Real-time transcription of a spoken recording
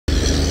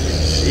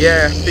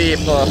Yeah,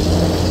 people,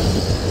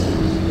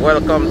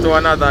 welcome to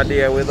another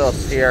day with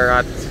us here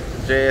at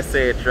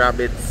JSH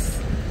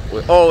Rabbits.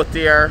 We're out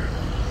here.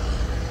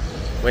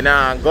 We're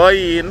not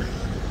going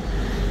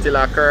till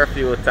a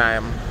curfew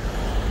time,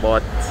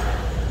 but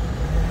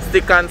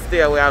stick and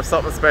stay. We have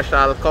something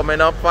special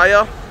coming up for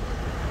you.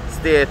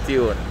 Stay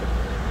tuned.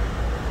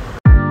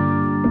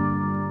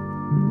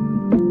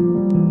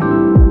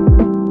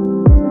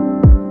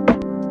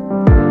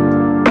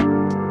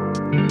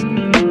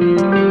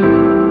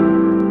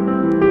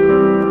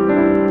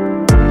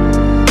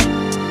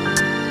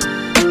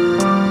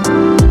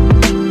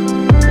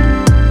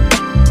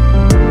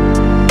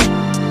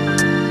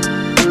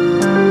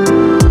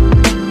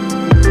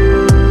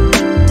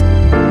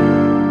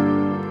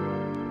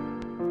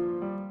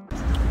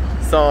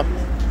 So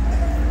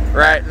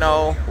right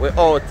now we're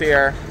out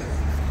here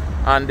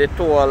on the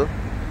toll.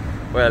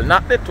 Well,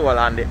 not the toll,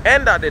 on the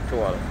end of the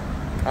toll.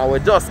 And we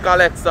just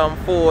collect some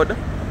food.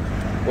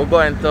 We're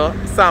going to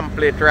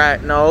sample it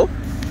right now.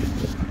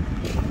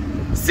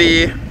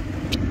 See,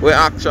 we're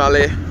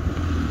actually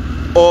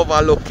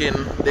overlooking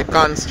the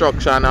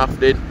construction of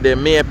the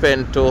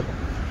Maypen to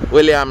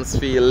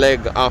Williamsfield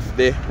leg of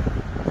the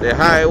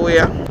highway.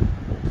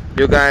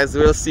 You guys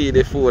will see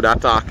the food I'm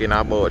talking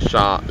about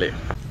shortly.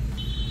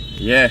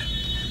 Yeah,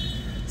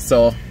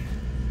 so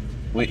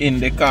we're in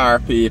the car,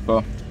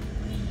 people.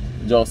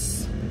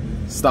 Just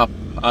stop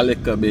a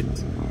little bit.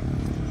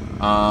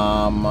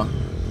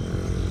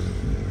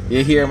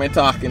 You hear me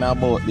talking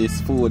about this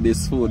food,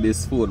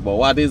 but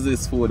what is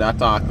this food I'm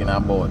talking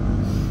about?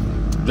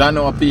 You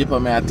know,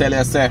 people, may I tell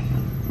you, say,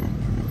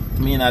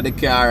 me in the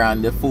car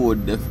and the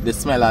food, the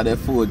smell of the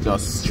food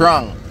just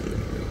strong.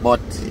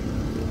 But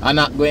I'm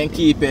not going to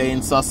keep you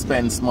in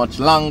suspense much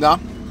longer.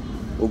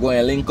 We're going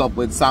to link up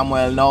with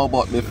Samuel now,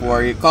 but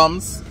before he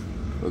comes,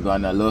 we're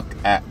going to look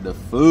at the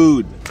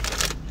food.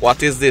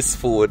 What is this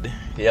food?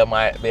 You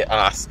might be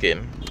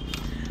asking.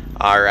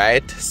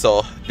 Alright,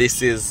 so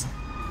this is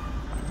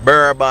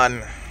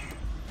Bourbon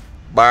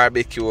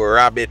barbecue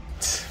rabbit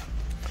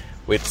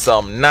with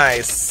some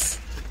nice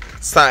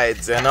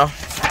sides, you know.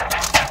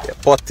 Your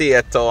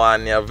potato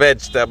and your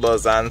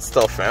vegetables and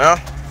stuff, you know.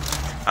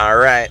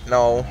 Alright,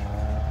 now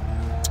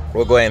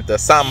we're going to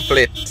sample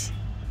it.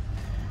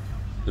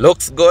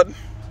 Looks good,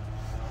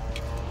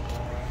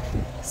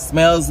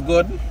 smells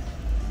good,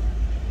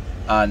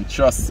 and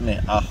trust me,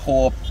 I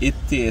hope it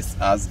tastes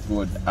as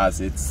good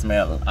as it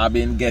smells. I've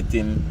been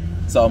getting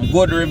some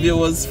good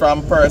reviews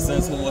from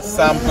persons who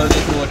sampled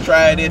it, who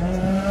tried it,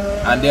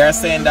 and they are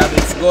saying that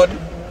it's good.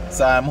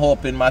 So I'm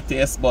hoping my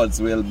taste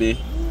buds will be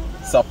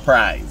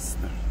surprised.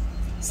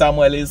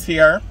 Samuel is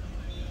here.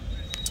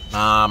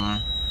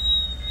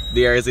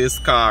 There is his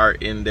car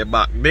in the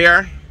back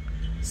there.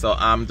 So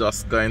I'm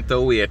just going to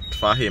wait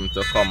for him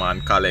to come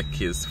and collect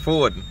his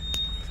food.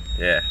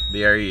 Yeah,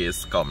 there he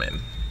is coming.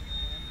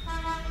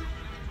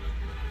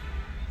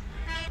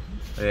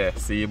 Yeah,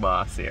 see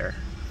boss here.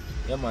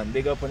 Yeah man,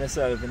 big up on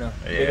yourself, you know.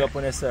 Yeah. Big up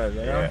on yourself,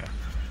 you know. Yeah.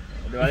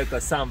 Do a little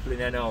sampling,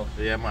 you know.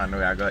 Yeah man,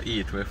 we are going to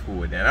eat with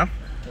food, you know.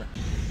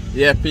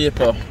 Yeah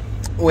people,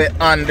 we're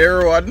on the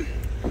road.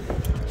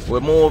 We're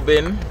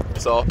moving,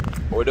 so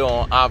we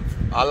don't have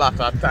a lot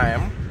of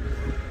time.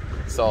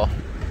 So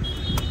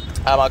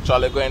I'm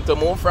actually going to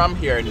move from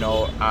here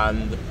now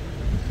and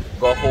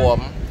go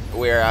home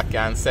where I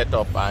can set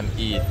up and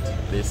eat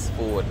this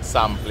food,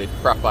 sample it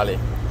properly.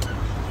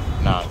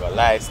 Now I'm gonna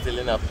lie still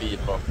enough,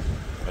 people.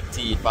 My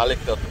teeth a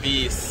little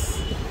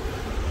piece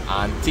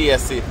and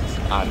taste it,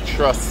 and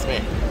trust me,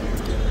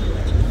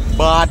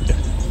 bad.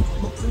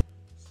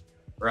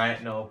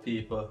 Right now,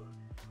 people,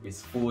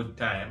 it's food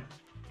time.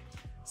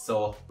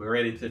 So we're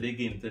ready to dig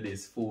into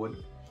this food.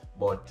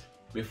 But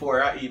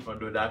before I even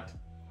do that,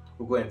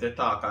 we're going to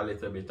talk a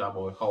little bit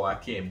about how I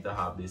came to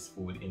have this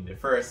food in the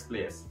first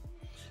place.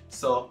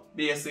 So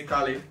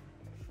basically,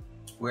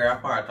 we're a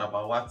part of a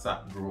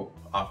WhatsApp group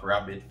of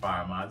rabbit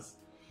farmers,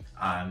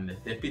 and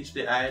they pitched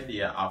the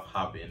idea of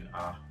having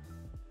a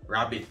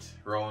rabbit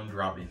round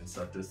robin,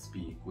 so to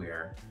speak,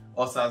 where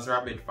us as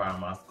rabbit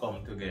farmers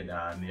come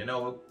together and, you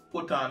know, we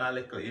put on a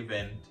little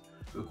event,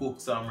 we cook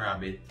some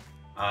rabbit,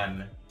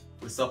 and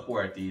we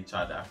support each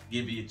other,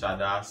 give each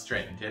other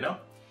strength, you know.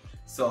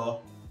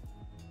 So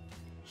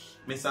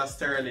Mr.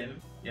 Sterling,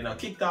 you know,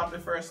 kicked off the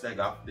first leg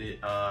of the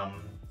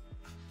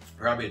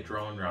rabbit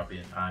round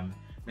robin, and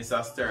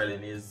Mr.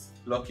 Sterling is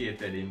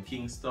located in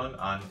Kingston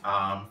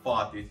on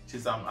 40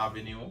 Chisholm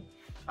Avenue,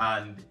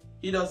 and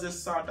he does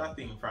this sort of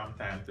thing from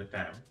time to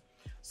time.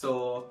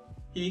 So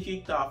he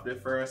kicked off the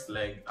first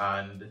leg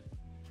and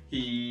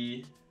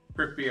he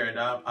prepared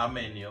a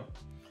menu,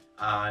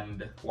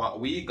 and what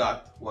we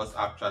got was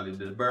actually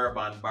the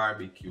Bourbon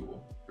barbecue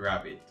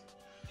rabbit.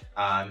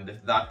 And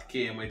that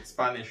came with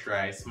Spanish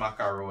rice,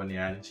 macaroni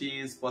and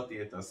cheese,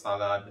 potato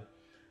salad,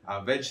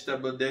 a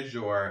vegetable du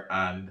jour,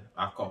 and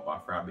a cup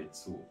of rabbit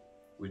soup,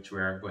 which we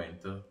are going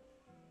to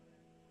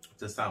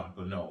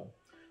sample now.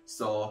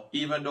 So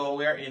even though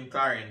we're in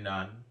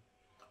Clarendon,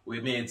 we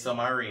made some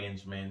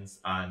arrangements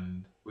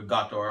and we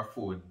got our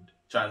food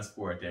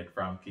transported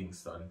from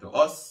Kingston to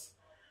us.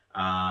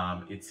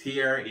 It's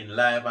here in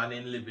live and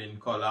in living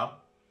color.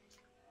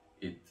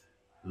 It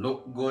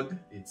look good,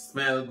 it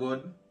smell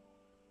good,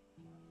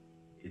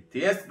 it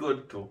tastes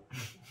good too.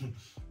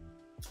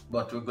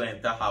 But we're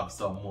going to have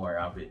some more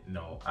of it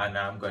now, and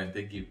I'm going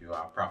to give you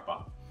a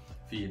proper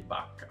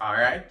feedback.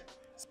 Alright?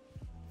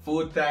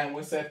 Food time,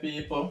 we say,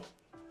 people.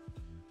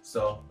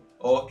 So,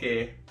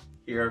 okay,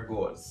 here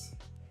goes.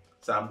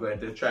 So I'm going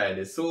to try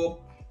the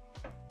soup.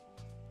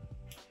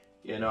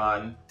 You know,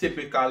 and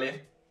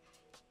typically,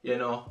 you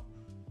know,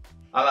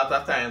 a lot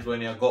of times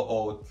when you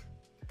go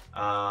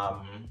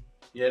out,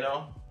 you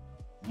know,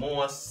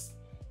 most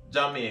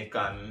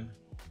Jamaican,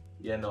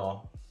 you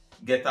know,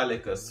 get a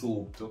little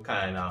soup to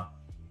kind of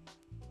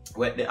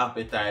whet the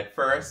appetite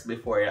first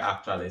before you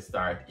actually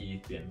start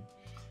eating.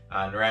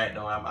 And right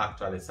now I'm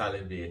actually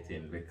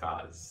salivating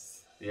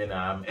because, you know,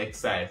 I'm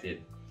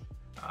excited.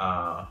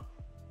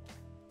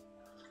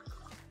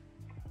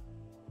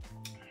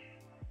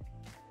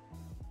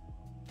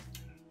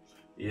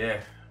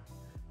 Yeah,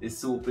 the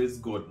soup is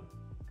good.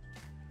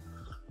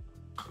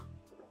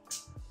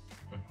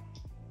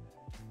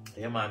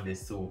 Yeah man, the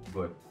soup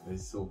good. The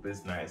soup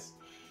is nice.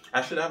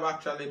 I should have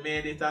actually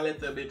made it a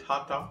little bit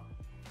hotter.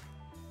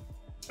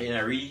 You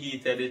know,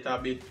 reheated it a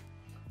bit.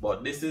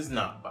 But this is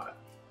not bad.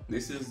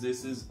 This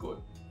is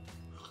good.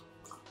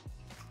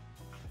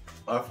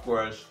 Of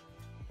course,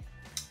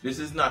 this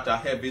is not a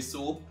heavy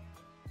soup.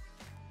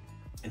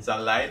 It's a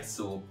light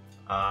soup.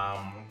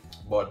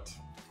 But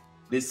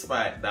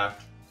despite that,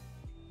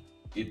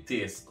 it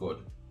tastes good.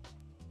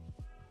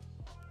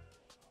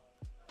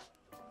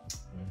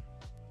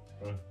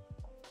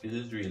 This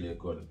is really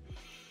good.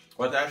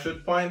 What I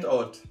should point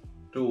out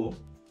too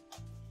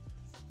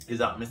is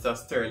that Mr.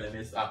 Sterling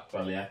is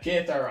actually a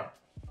caterer.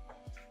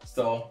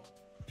 So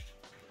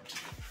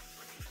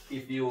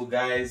if you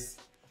guys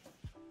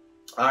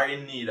are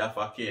in need of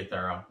a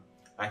caterer,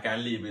 I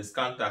can leave his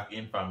contact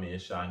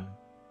information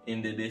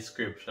in the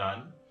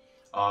description,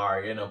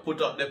 or you know,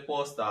 put up the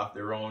poster of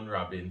the round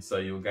robin so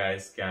you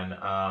guys can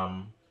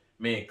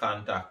make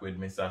contact with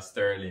Mr.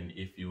 Sterling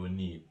if you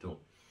need to.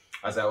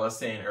 As I was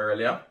saying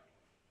earlier,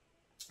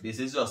 this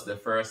is just the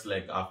first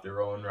leg of the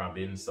round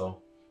robin,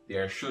 so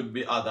there should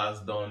be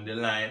others down the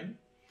line.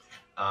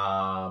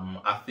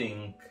 I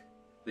think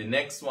the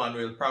next one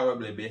will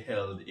probably be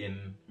held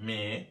in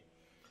May.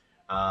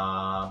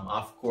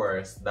 Of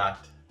course,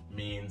 that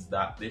means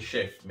that the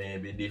chef may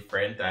be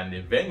different and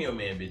the venue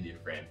may be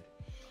different.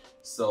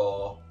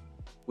 So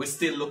we're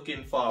still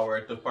looking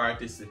forward to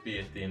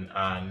participating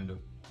and,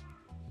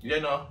 you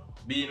know,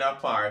 being a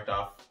part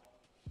of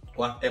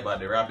whatever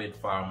the rabbit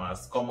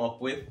farmers come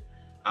up with,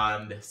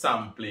 and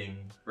sampling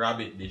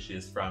rabbit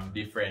dishes from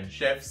different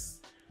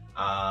chefs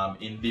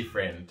in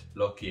different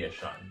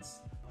locations.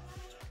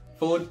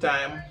 Food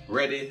time,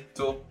 ready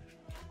to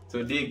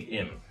dig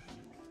in.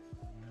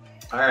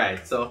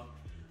 Alright, so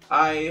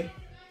I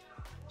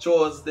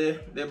chose the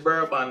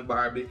Bourbon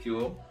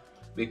barbecue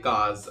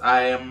because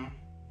I am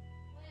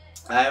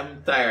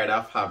tired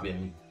of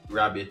having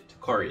rabbit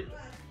curried.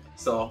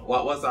 So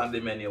what was on the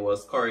menu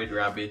was curried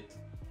rabbit,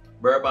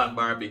 Bourbon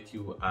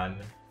barbecue, and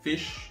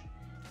fish.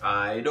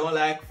 I don't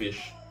like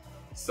fish,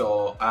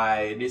 so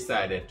I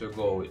decided to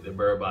go with the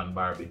Bourbon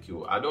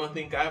barbecue. I don't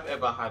think I've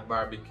ever had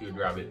barbecued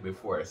rabbit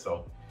before,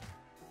 so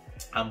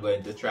I'm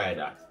going to try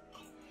that.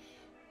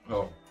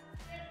 Oh,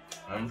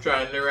 I'm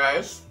trying the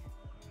rice.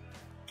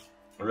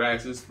 The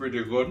rice is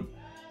pretty good.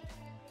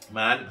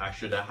 Man, I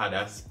should have had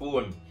a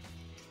spoon.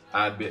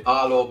 I'd be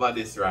all over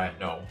this right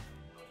now.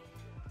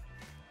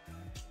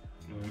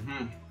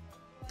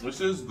 This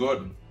is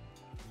good.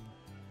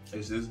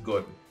 This is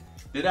good.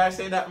 Did I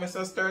say that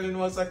Mr. Sterling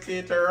was a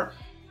caterer?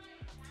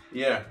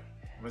 Yeah,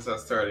 Mr.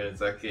 Sterling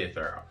is a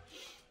caterer.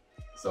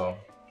 So,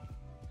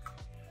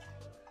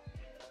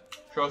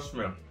 trust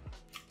me,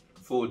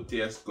 food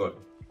tastes good.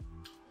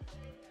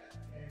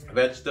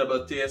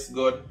 Vegetable tastes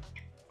good.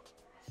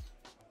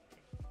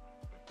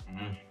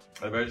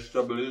 The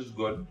vegetable is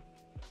good.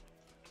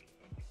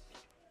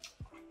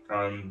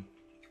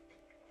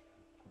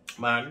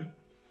 Man,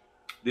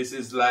 this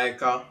is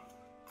like a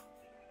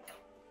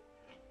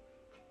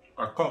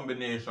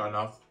combination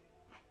of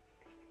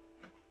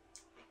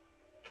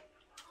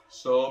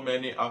so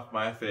many of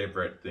my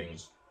favorite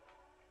things.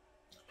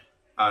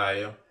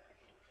 I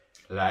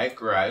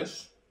like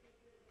rice.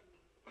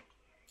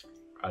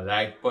 I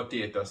like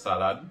potato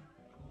salad.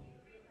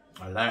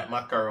 I like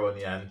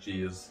macaroni and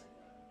cheese.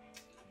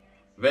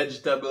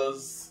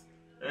 Vegetables.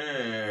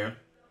 And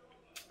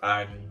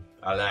I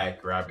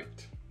like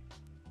rabbit.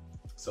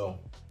 So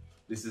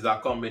this is a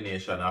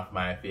combination of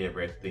my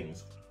favorite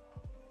things.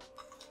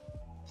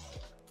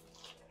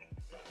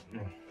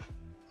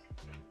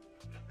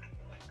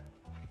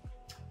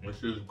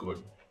 This is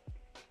good.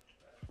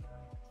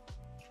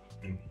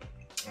 I'm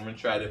gonna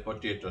try the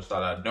potato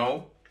salad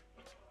now.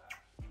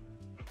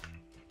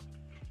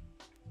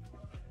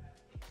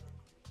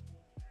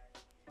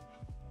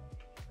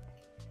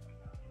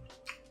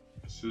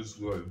 This is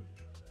good.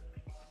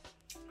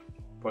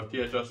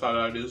 Potato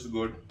salad is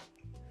good.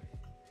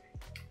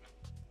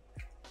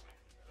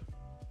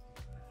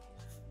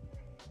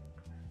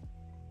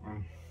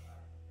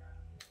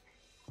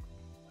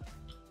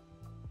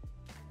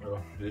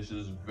 This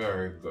is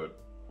very good.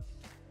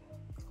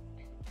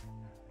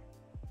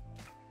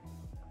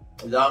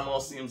 It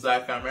almost seems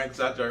like I'm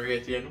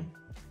exaggerating,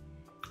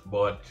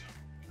 but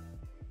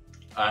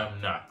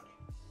I'm not.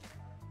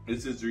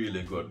 This is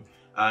really good.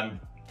 And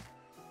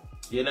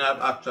you know,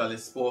 I've actually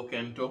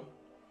spoken to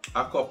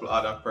a couple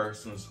other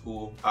persons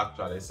who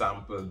actually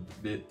sampled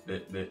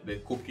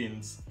the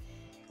cookings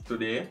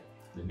today,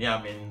 the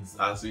nyamins,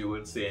 as we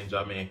would say in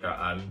Jamaica,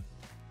 and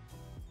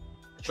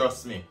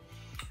trust me,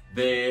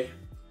 they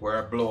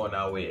were blown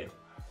away.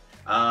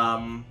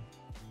 I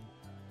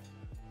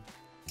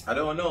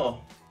don't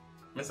know,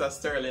 Mr.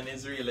 Sterling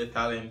is really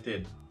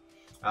talented,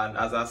 and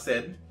as I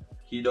said,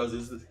 he does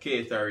his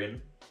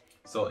catering.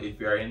 So if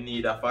you're in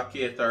need of a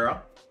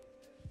caterer,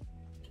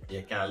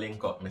 you can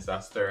link up Mr.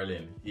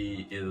 Sterling.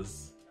 He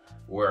is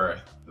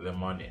worth the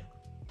money.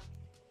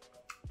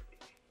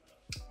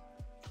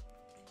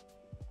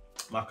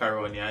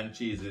 Macaroni and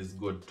cheese is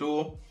good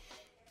too.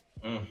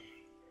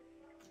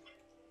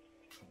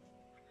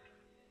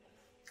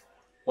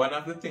 One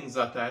of the things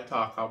that I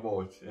talk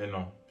about, you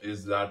know,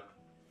 is that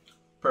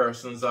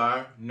persons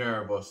are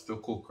nervous to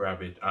cook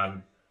rabbit,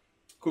 and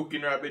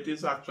cooking rabbit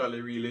is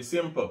actually really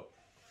simple.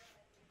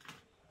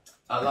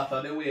 A lot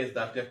of the ways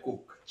that you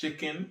cook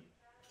chicken,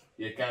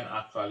 you can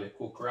actually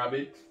cook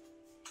rabbit,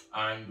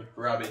 and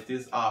rabbit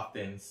is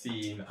often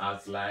seen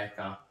as like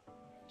a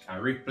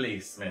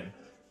replacement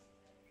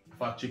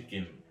for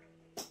chicken,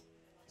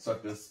 so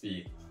to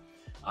speak.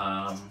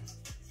 I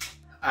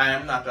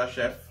am not a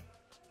chef,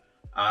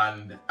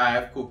 and I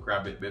have cooked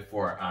rabbit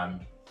before,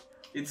 and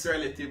it's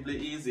relatively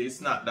easy.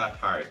 It's not that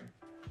hard.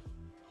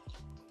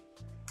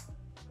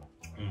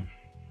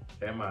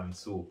 Lemon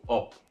soup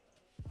up.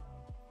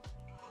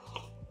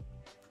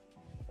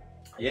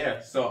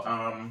 Yeah, so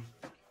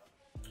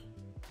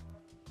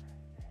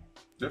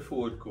the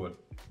food good.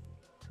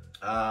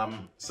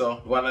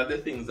 So one of the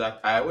things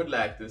that I would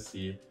like to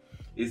see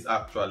is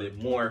actually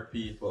more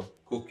people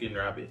cooking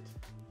rabbit.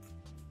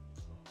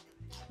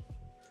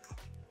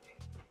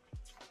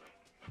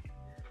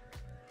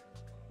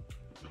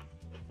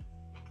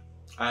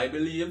 I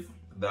believe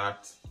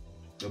that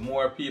the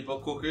more people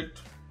cook it,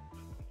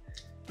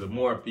 the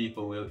more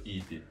people will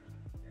eat it.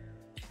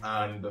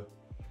 And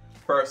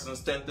persons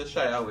tend to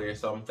shy away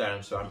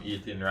sometimes from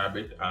eating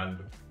rabbit,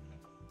 and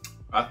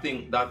I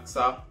think that's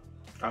a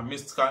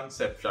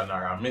misconception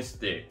or a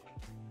mistake,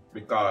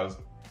 because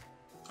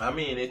I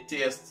mean, it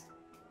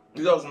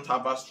doesn't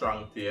have a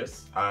strong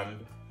taste,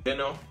 and you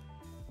know,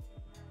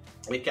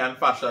 we can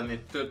fashion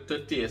it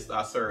to taste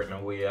a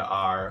certain way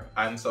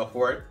and so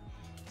forth.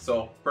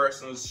 So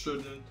persons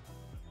shouldn't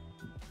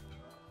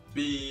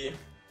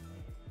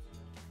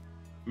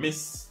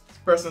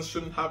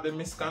have the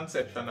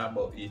misconception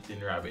about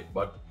eating rabbit,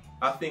 but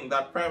I think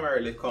that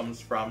primarily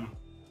comes from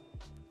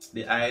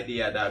the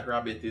idea that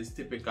rabbit is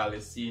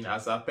typically seen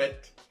as a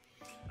pet,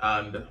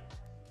 and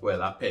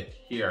well, a pet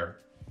here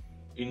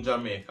in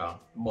Jamaica,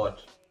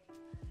 but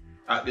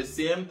at the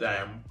same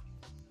time,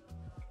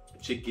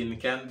 chicken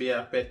can be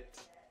a pet,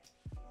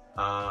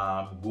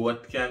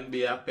 goat can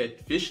be a pet,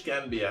 fish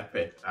can be a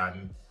pet,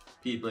 and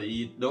people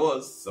eat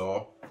those,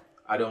 so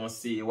I don't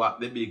see what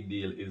the big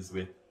deal is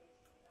with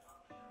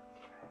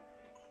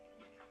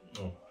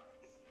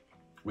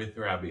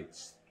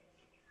rabbits.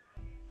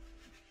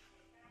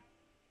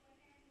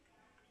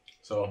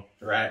 So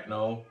right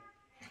now,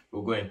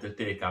 we're going to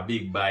take a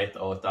big bite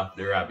out of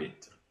the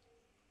rabbit.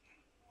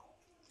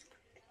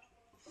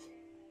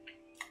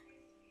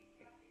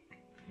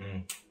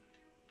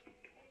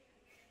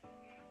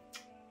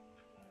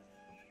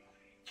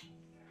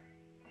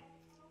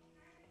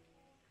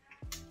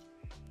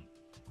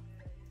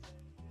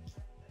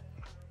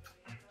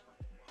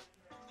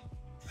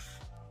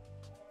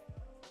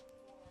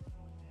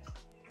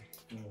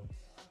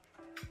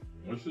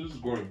 This is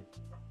good.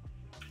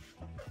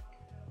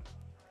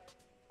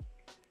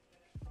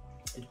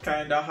 It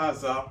kind of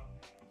has a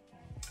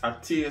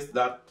taste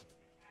that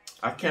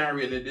I can't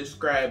really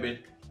describe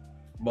it,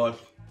 but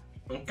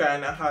it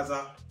kind of has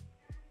a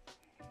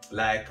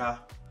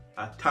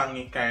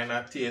tangy kind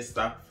of taste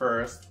at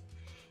first,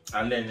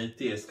 and then the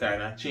taste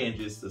kind of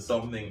changes to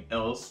something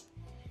else,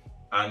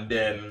 and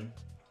then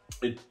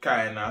it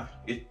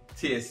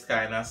tastes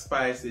kind of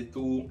spicy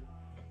too,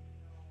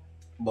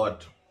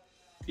 but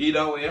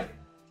either way, it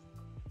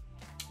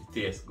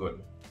tastes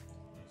good.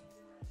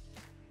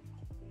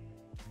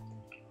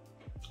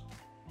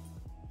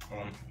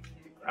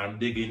 I'm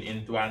digging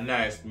into a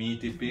nice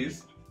meaty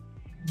piece,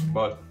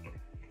 but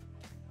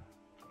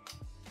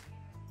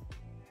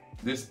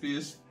this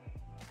piece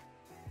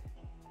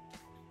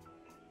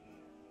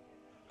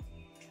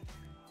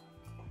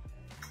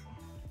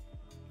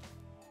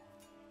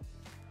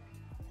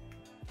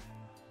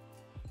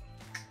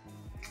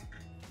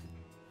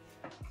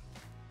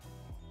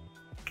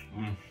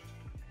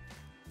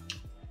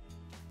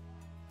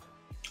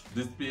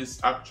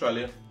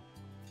actually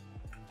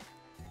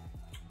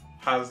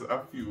has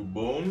a few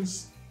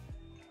bones,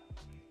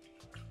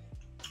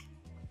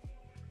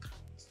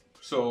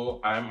 so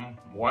I'm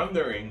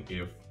wondering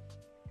if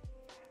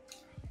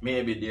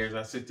maybe there's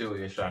a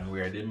situation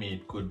where the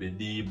meat could be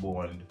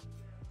deboned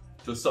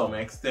to some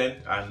extent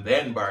and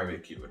then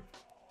barbecued.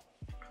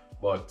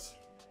 But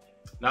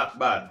not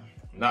bad.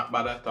 Not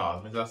bad at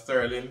all. Mr.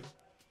 Sterling,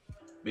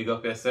 big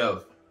up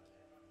yourself.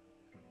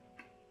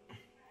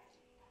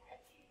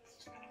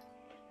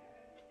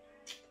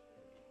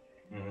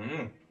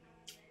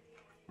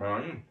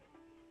 Man.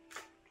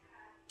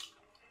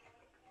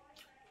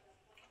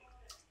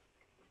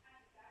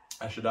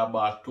 I should have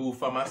bought 2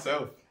 for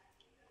myself.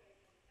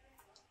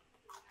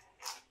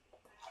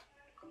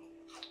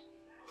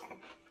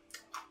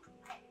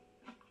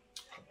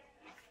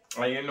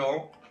 And you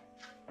know,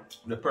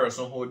 the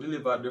person who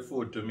delivered the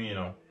food to me, you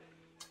know,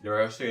 they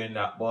were saying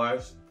that,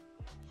 boys,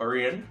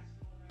 Korean,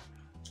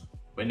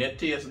 when you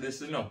taste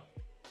this, you know,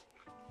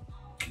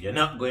 you're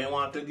not going to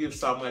want to give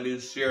someone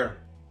his share.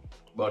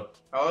 But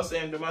I was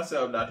saying to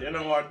myself that, you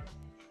know what,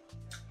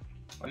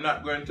 I'm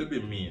not going to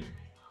be mean.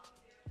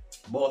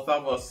 Both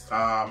of us,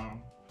 I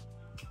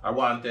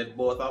wanted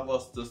both of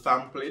us to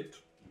sample it,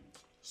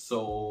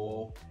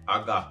 so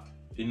I got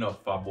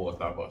enough for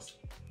both of us.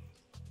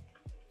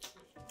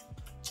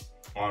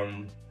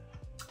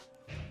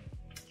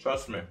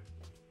 Trust me,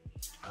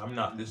 I'm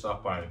not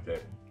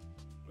disappointed.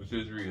 This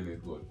is really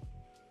good.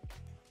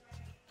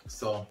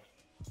 So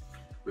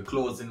we're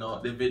closing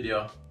out the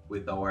video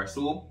with our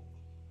soup.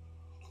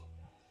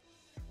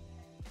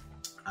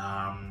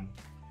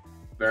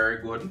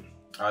 Very good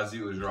as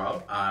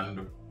usual,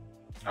 and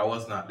I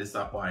was not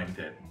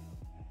disappointed.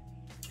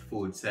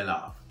 Food sell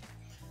off.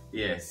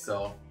 Yes,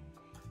 so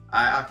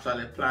I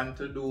actually plan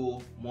to do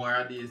more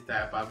of these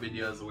type of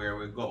videos where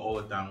we go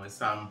out and we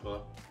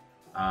sample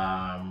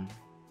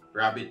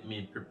rabbit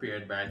meat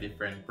prepared by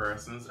different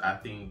persons. I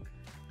think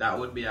that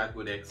would be a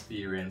good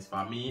experience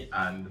for me,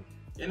 and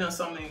you know,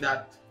 something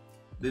that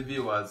the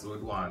viewers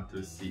would want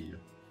to see.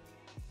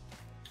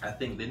 I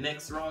think the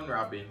next round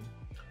robin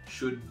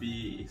should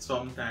be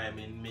sometime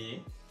in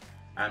May.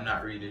 I'm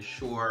not really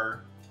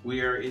sure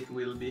where it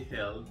will be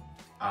held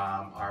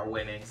or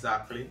when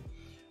exactly,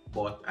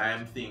 but I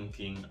am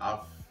thinking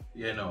of,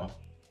 you know,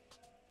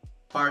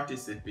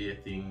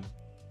 participating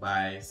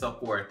by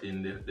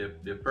supporting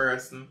the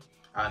person,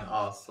 and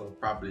also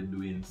probably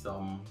doing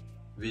some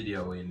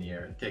video in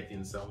here,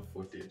 taking some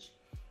footage.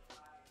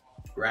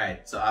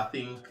 Right, so I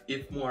think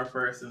if more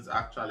persons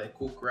actually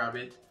cook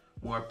rabbit,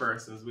 more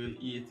persons will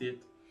eat it,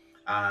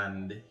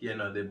 and you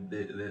know,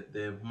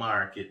 the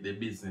market, the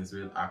business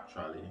will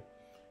actually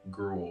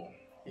grow.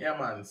 Yeah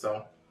man,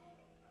 so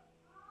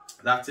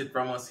that's it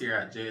from us here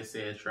at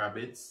JSH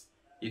Rabbits.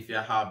 If you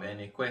have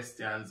any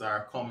questions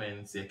or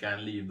comments, you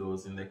can leave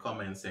those in the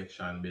comment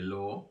section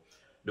below.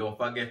 Don't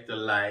forget to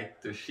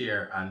like, to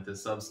share, and to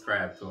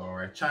subscribe to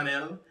our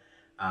channel.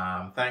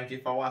 Thank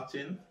you for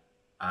watching,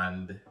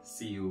 and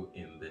see you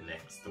in the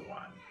next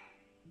one.